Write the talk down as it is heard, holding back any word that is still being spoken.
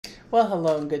Well,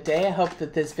 hello and good day. I hope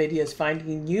that this video is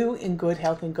finding you in good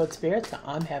health and good spirits.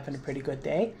 I'm having a pretty good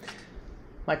day.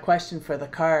 My question for the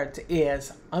cards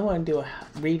is, I want to do a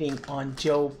reading on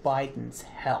Joe Biden's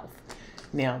health.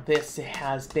 Now, this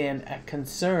has been a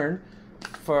concern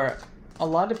for a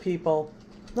lot of people,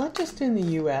 not just in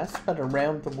the U.S., but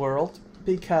around the world,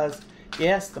 because,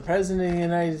 yes, the President of the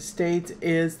United States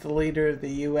is the leader of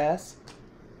the U.S.,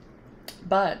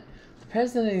 but the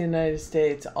President of the United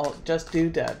States, just due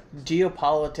to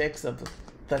geopolitics of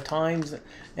the times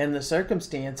and the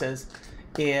circumstances,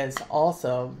 is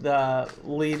also the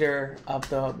leader of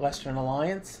the Western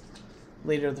Alliance,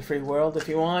 leader of the free world, if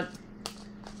you want.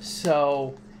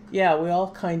 So, yeah, we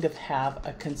all kind of have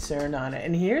a concern on it.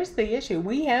 And here's the issue.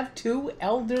 We have two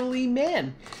elderly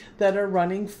men that are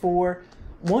running for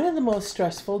one of the most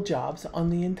stressful jobs on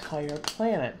the entire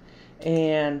planet.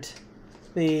 And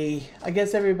I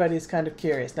guess everybody's kind of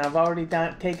curious. Now, I've already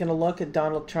taken a look at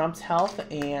Donald Trump's health,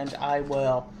 and I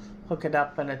will hook it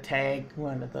up in a tag,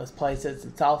 one of those places.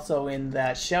 It's also in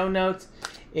the show notes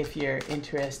if you're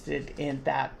interested in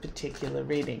that particular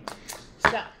reading.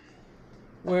 So,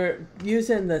 we're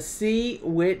using the Sea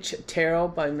Witch Tarot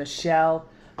by Michelle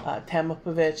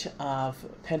Tamapovich of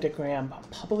Pentagram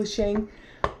Publishing.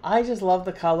 I just love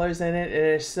the colors in it.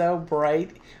 It is so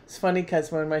bright. It's funny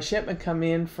because when my shipment come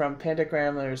in from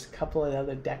Pentagram, there's a couple of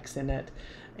other decks in it.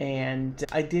 And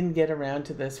I didn't get around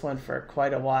to this one for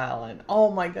quite a while. And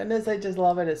oh my goodness, I just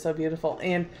love it. It's so beautiful.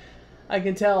 And I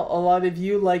can tell a lot of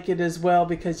you like it as well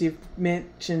because you've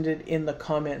mentioned it in the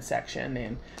comment section.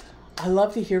 And I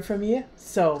love to hear from you.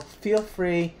 So feel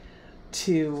free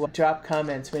to drop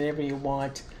comments whenever you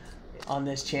want on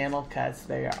this channel because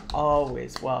they are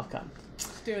always welcome.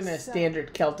 Doing a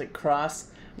standard Celtic cross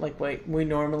like we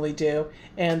normally do.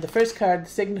 And the first card, the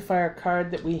signifier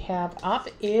card that we have up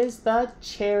is the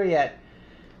Chariot.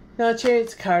 Now, the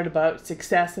Chariot's a card about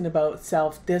success and about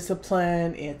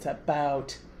self-discipline. It's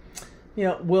about,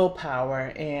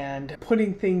 willpower and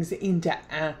putting things into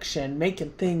action,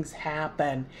 making things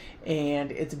happen.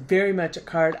 And it's very much a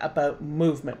card about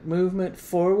movement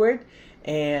forward.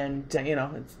 And,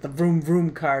 it's the vroom vroom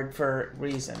card for a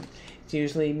reason. It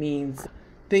usually means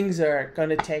things are going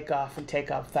to take off and take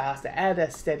off fast at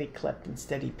a steady clip and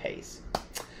steady pace.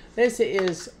 This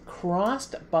is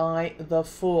crossed by the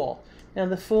Fool. Now,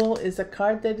 the Fool is a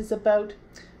card that is about,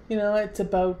 it's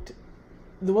about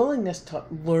the willingness to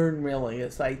learn, really.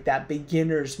 It's like that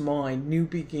beginner's mind, new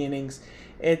beginnings.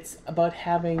 It's about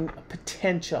having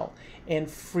potential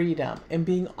and freedom and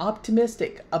being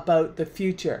optimistic about the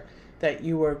future that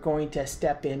you are going to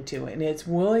step into. And it's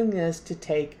willingness to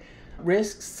take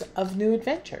risks of new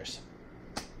adventures.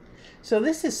 So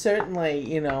this is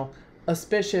certainly,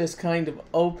 auspicious kind of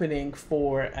opening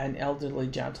for an elderly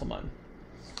gentleman.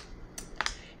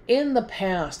 In the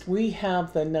past, we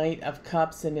have the Knight of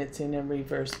Cups, and it's in a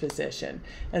reverse position.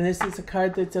 And this is a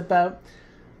card that's about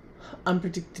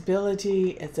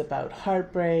unpredictability, it's about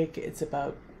heartbreak, it's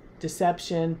about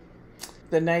deception.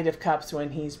 The Knight of Cups,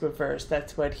 when he's reversed,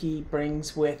 that's what he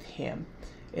brings with him,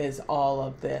 is all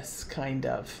of this kind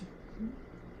of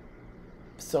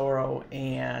sorrow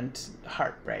and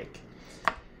heartbreak.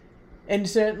 And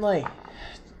certainly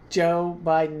Joe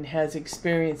Biden has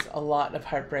experienced a lot of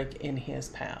heartbreak in his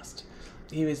past.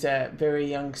 He was a very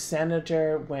young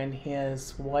senator when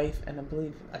his wife and I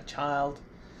believe a child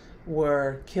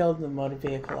were killed in a motor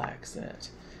vehicle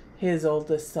accident. His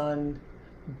oldest son,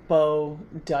 Bo,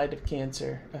 died of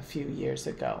cancer a few years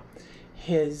ago.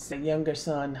 His younger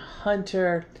son,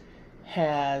 Hunter,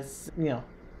 has,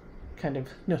 kind of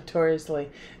notoriously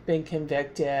been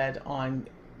convicted on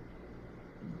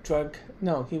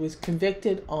he was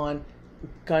convicted on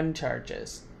gun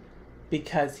charges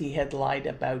because he had lied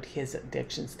about his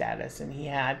addiction status, and he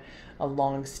had a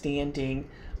long-standing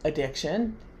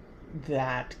addiction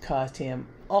that caused him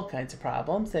all kinds of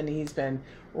problems, and he's been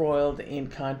roiled in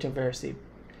controversy.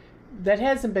 That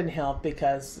hasn't been helped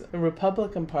because the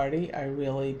Republican Party, I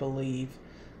really believe,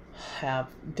 have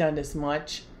done as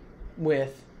much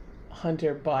with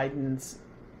Hunter Biden's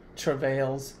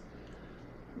travails,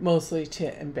 mostly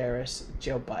to embarrass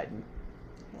Joe Biden.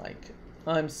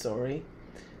 I'm sorry.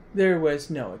 There was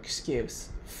no excuse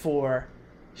for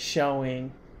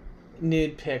showing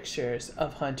nude pictures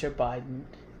of Hunter Biden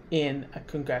in a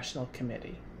congressional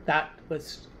committee. That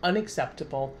was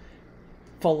unacceptable,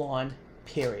 full on,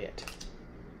 period.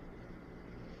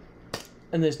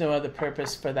 And there's no other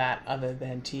purpose for that other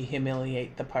than to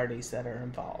humiliate the parties that are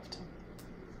involved.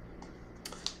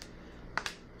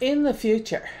 In the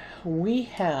future, we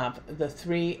have the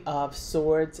Three of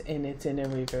Swords, and it's in a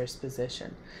reverse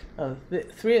position. The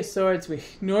Three of Swords, we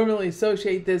normally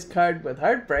associate this card with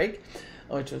heartbreak,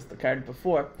 which was the card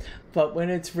before. But when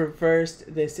it's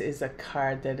reversed, this is a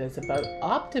card that is about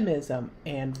optimism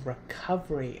and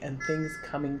recovery and things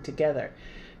coming together.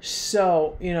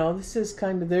 So, you know, this is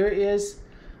kind of, there is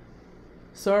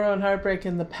sorrow and heartbreak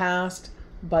in the past,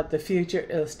 but the future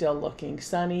is still looking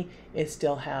sunny. It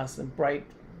still has some bright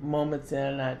moments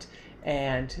in it,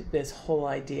 and this whole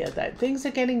idea that things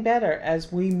are getting better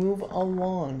as we move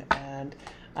along, and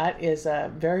that is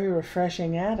a very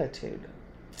refreshing attitude.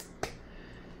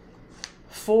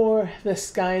 For the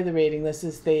sky of the reading, this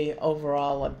is the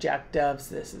overall objectives.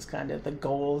 This is kind of the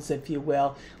goals, if you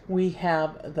will. We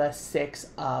have the Six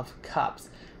of Cups.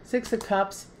 Six of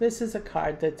Cups, this is a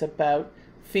card that's about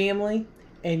family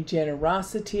and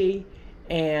generosity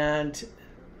and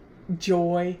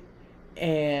joy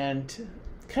and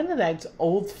kind of that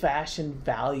old-fashioned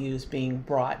values being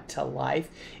brought to life.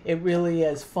 It really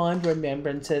is fond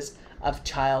remembrances of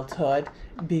childhood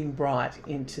being brought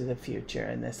into the future,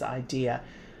 and this idea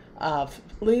of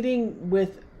leading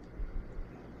with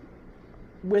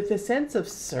a sense of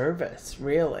service,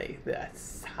 really.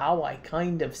 That's how I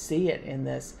kind of see it in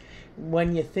this.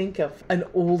 When you think of an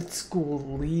old school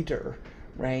leader,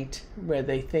 right, where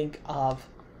they think of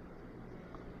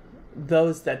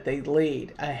those that they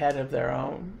lead ahead of their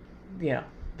own, you know,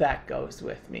 that goes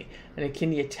with me. And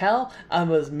can you tell I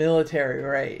was military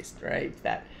raised, right?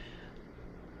 That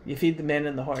you feed the men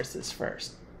and the horses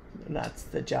first. And that's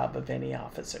the job of any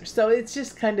officer. So it's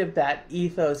just kind of that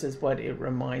ethos is what it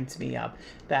reminds me of.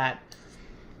 That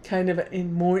kind of a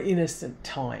more innocent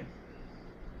time.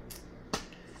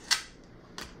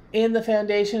 In the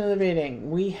foundation of the reading,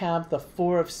 we have the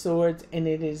Four of Swords, and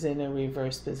it is in a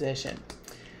reverse position.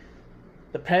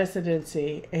 The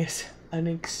presidency is an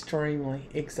extremely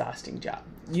exhausting job.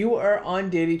 You are on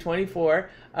duty 24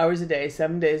 hours a day,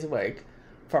 7 days a week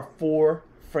for 4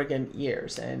 friggin'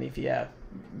 years. And if you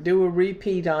do a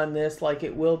repeat on this, like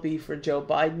it will be for Joe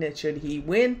Biden, it should he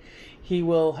win, he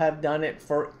will have done it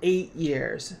for 8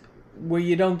 years where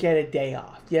you don't get a day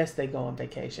off. Yes, they go on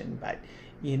vacation, but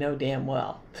you know damn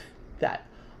well that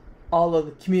all of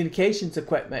the communications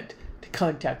equipment to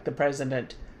contact the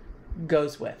president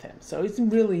goes with him. So he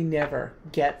really never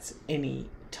gets any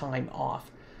time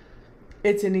off.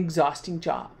 It's an exhausting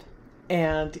job,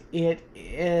 and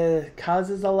it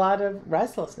causes a lot of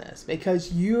restlessness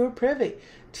because you're privy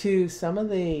to some of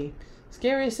the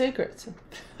scariest secrets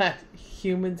that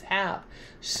humans have.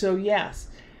 So yes,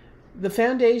 the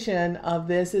foundation of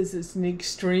this is it's an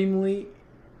extremely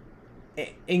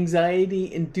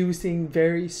anxiety-inducing,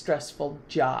 very stressful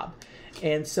job.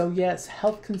 And so yes,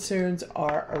 health concerns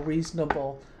are a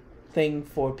reasonable thing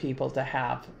for people to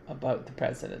have about the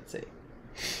presidency.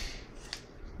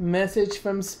 Message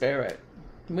from Spirit.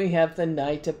 We have the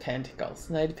Knight of Pentacles.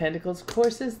 Knight of Pentacles, of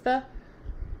course, is the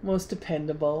most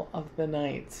dependable of the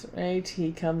knights, right?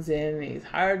 He comes in and he's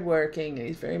hardworking, and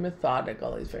he's very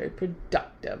methodical, he's very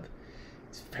productive,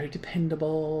 he's very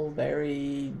dependable,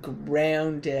 very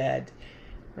grounded,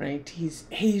 right?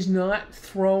 He's not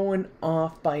thrown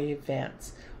off by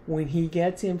events when he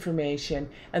gets information,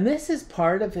 and this is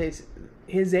part of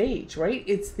his age, right?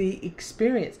 It's the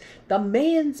experience. The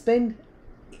man's been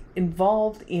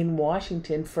involved in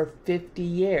Washington for 50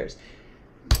 years.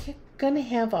 You're gonna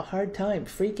have a hard time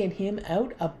freaking him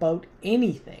out about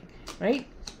anything, right?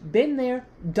 Been there,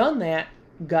 done that,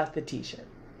 got the t-shirt.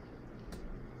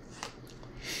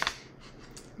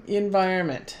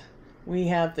 Environment. We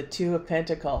have the Two of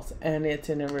Pentacles, and it's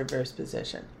in a reverse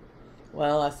position.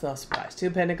 Well, that's no surprise. Two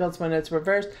of Pentacles, when it's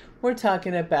reversed, we're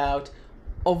talking about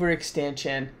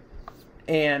overextension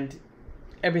and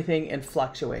everything in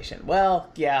fluctuation.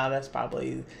 Well, yeah, that's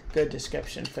probably a good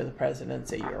description for the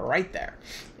presidency. You're right there,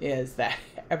 is that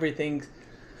everything's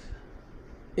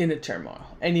in a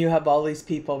turmoil. And you have all these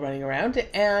people running around,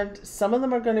 and some of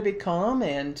them are going to be calm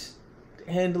and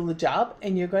handle the job,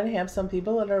 and you're going to have some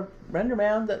people that are running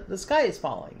around that the sky is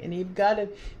falling, and you've got to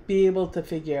be able to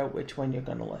figure out which one you're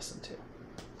going to listen to.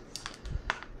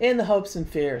 In the hopes and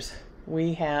fears,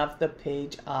 we have the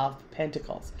Page of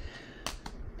Pentacles.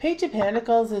 Page of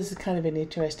Pentacles is kind of an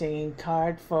interesting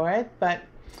card for it, but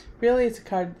really it's a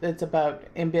card that's about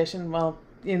ambition. Well,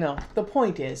 you know, the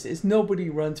point is nobody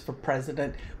runs for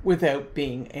president without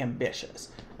being ambitious,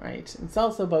 right? It's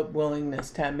also about willingness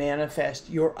to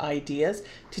manifest your ideas,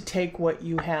 to take what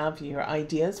you have, your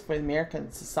ideas for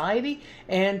American society,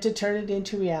 and to turn it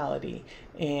into reality.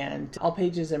 And all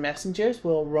pages are messengers.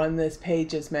 We'll run this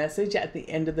page's message at the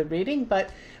end of the reading,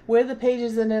 but where the page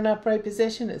is in an upright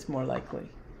position is more likely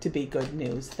to be good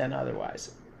news than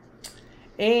otherwise.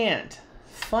 And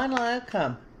final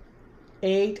outcome,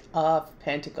 8 of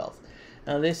Pentacles.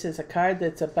 Now this is a card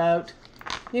that's about,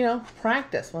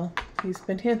 practice. Well, he's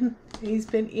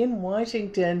been in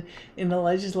Washington in a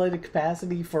legislative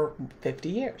capacity for 50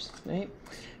 years, right?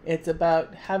 It's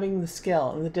about having the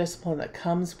skill and the discipline that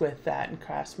comes with that, and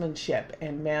craftsmanship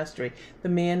and mastery. The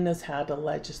man knows how to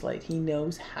legislate. He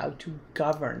knows how to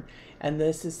govern. And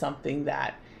this is something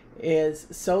that is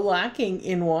so lacking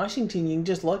in Washington. You can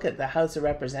just look at the House of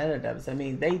Representatives. I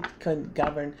mean, they couldn't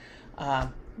govern a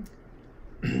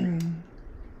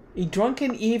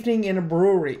drunken evening in a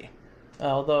brewery,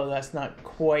 although that's not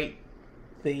quite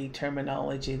the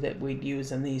terminology that we'd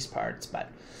use in these parts, but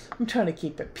I'm trying to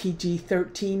keep it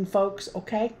PG-13, folks,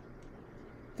 okay?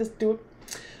 Just do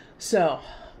it. So,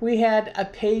 we had a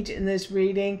page in this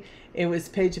reading. It was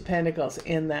Page of Pentacles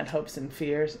in that Hopes and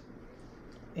Fears.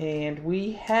 And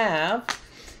we have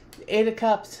 8 of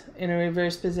Cups in a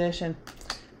reverse position.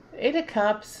 8 of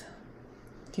Cups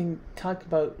can talk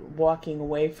about walking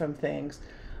away from things,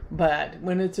 but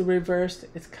when it's a reverse,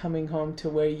 it's coming home to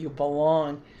where you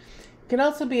belong. It can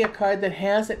also be a card that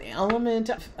has an element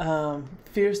of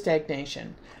fear of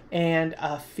stagnation and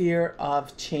a fear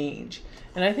of change.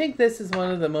 And I think this is one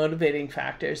of the motivating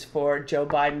factors for Joe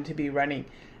Biden to be running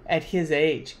at his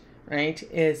age, right?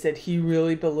 Is that he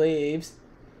really believes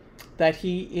that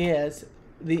he is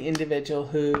the individual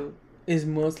who is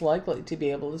most likely to be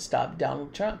able to stop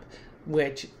Donald Trump,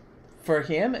 which for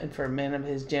him and for men of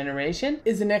his generation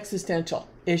is an existential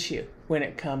issue when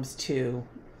it comes to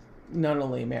not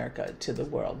only America, to the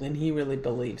world. And he really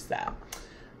believes that.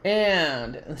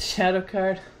 And the shadow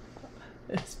card,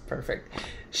 it's perfect.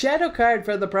 Shadow card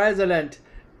for the president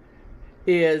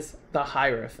is the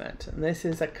Hierophant. And this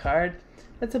is a card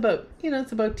that's about,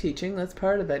 it's about teaching. That's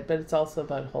part of it. But it's also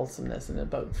about wholesomeness and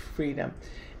about freedom.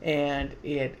 And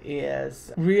it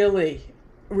is really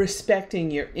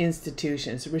respecting your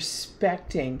institutions,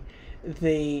 respecting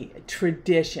the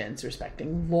traditions,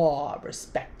 respecting law,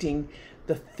 respecting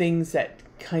the things that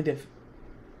kind of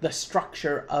the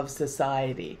structure of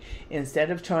society,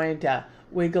 instead of trying to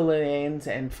wiggle it in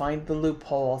and find the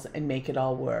loopholes and make it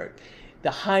all work.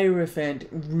 The Hierophant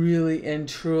really and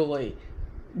truly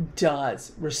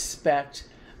does respect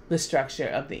the structure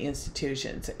of the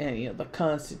institutions and the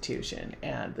Constitution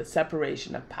and the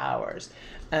separation of powers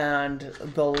and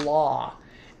the law.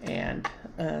 And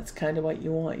that's kind of what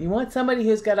you want. You want somebody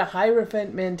who's got a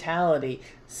Hierophant mentality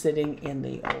sitting in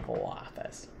the Oval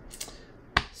Office.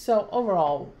 So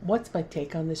overall, what's my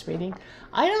take on this reading?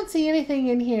 I don't see anything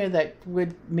in here that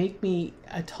would make me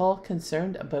at all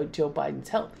concerned about Joe Biden's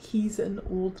health. He's an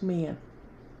old man,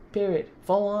 period,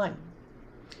 full on.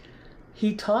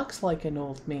 He talks like an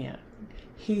old man.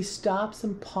 He stops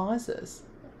and pauses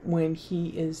when he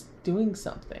is doing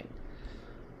something.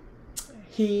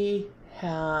 He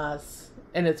has,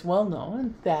 and it's well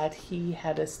known that he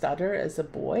had a stutter as a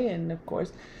boy, and of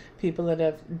course, people that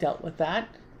have dealt with that,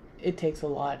 it takes a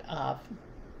lot of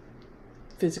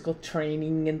physical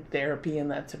training and therapy and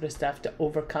that sort of stuff to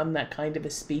overcome that kind of a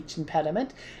speech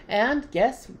impediment. And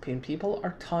yes, when people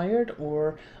are tired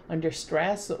or under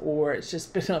stress or it's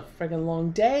just been a friggin'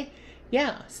 long day,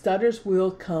 yeah, stutters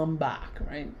will come back,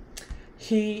 right?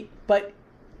 But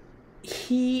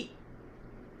he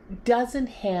doesn't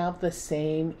have the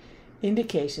same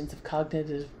indications of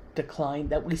cognitive decline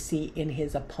that we see in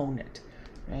his opponent,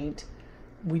 right?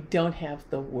 We don't have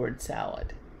the word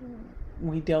salad.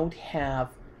 We don't have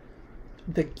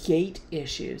the gait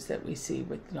issues that we see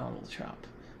with Donald Trump.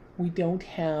 We don't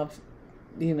have,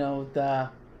 the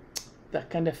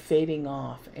kind of fading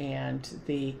off and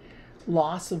the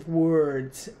loss of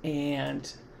words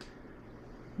and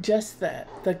just the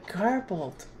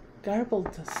garbled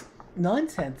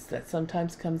nonsense that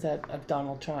sometimes comes out of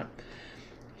Donald Trump.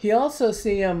 He also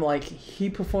see him he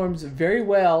performs very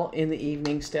well in the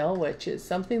evening still, which is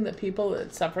something that people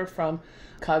that suffer from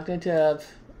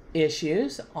cognitive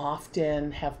issues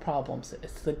often have problems.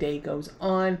 As the day goes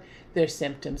on, their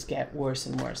symptoms get worse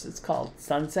and worse. It's called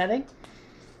sunsetting.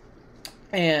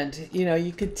 And,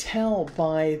 you could tell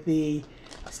by the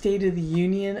State of the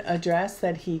Union address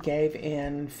that he gave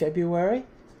in February,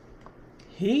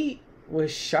 he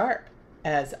was sharp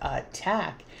as a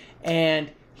tack.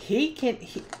 And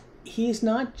he's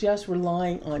not just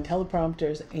relying on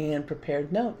teleprompters and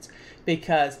prepared notes,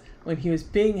 because when he was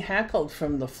being heckled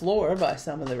from the floor by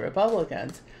some of the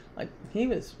Republicans, he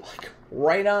was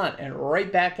right on and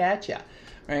right back at you,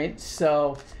 right?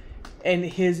 So, and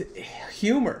his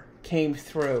humor came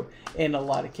through in a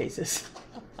lot of cases.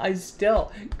 I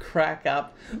still crack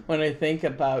up when I think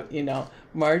about, you know,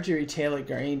 Marjorie Taylor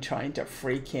Greene trying to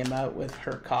freak him out with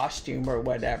her costume or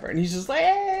whatever. And he's just like,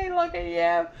 hey, look at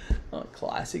you. Oh,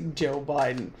 classic Joe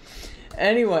Biden.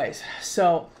 Anyways,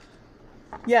 so,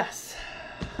 yes.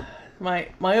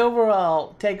 My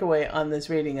overall takeaway on this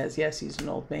reading is, yes, he's an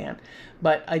old man,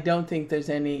 but I don't think there's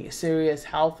any serious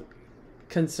health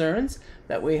concerns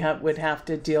that we would have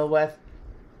to deal with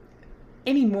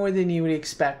any more than you would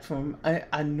expect from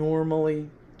a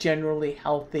normally, generally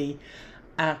healthy,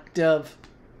 active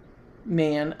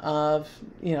man of,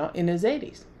 you know, in his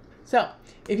 80s. So,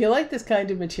 if you like this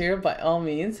kind of material, by all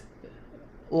means,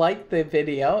 like the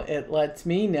video. It lets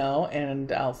me know,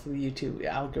 and also the YouTube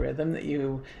algorithm, that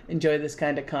you enjoy this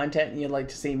kind of content and you'd like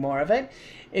to see more of it.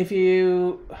 If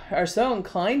you are so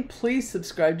inclined, please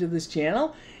subscribe to this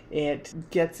channel. It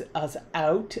gets us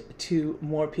out to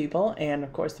more people, and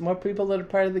of course the more people that are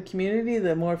part of the community,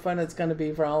 the more fun it's going to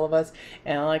be for all of us.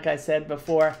 And like I said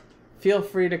before, feel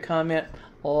free to comment.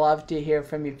 Love to hear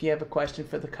from you. If you have a question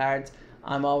for the cards,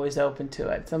 I'm always open to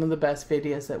it. Some of the best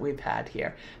videos that we've had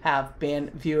here have been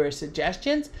viewer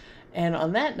suggestions. And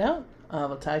on that note, I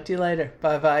will talk to you later.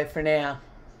 Bye-bye for now.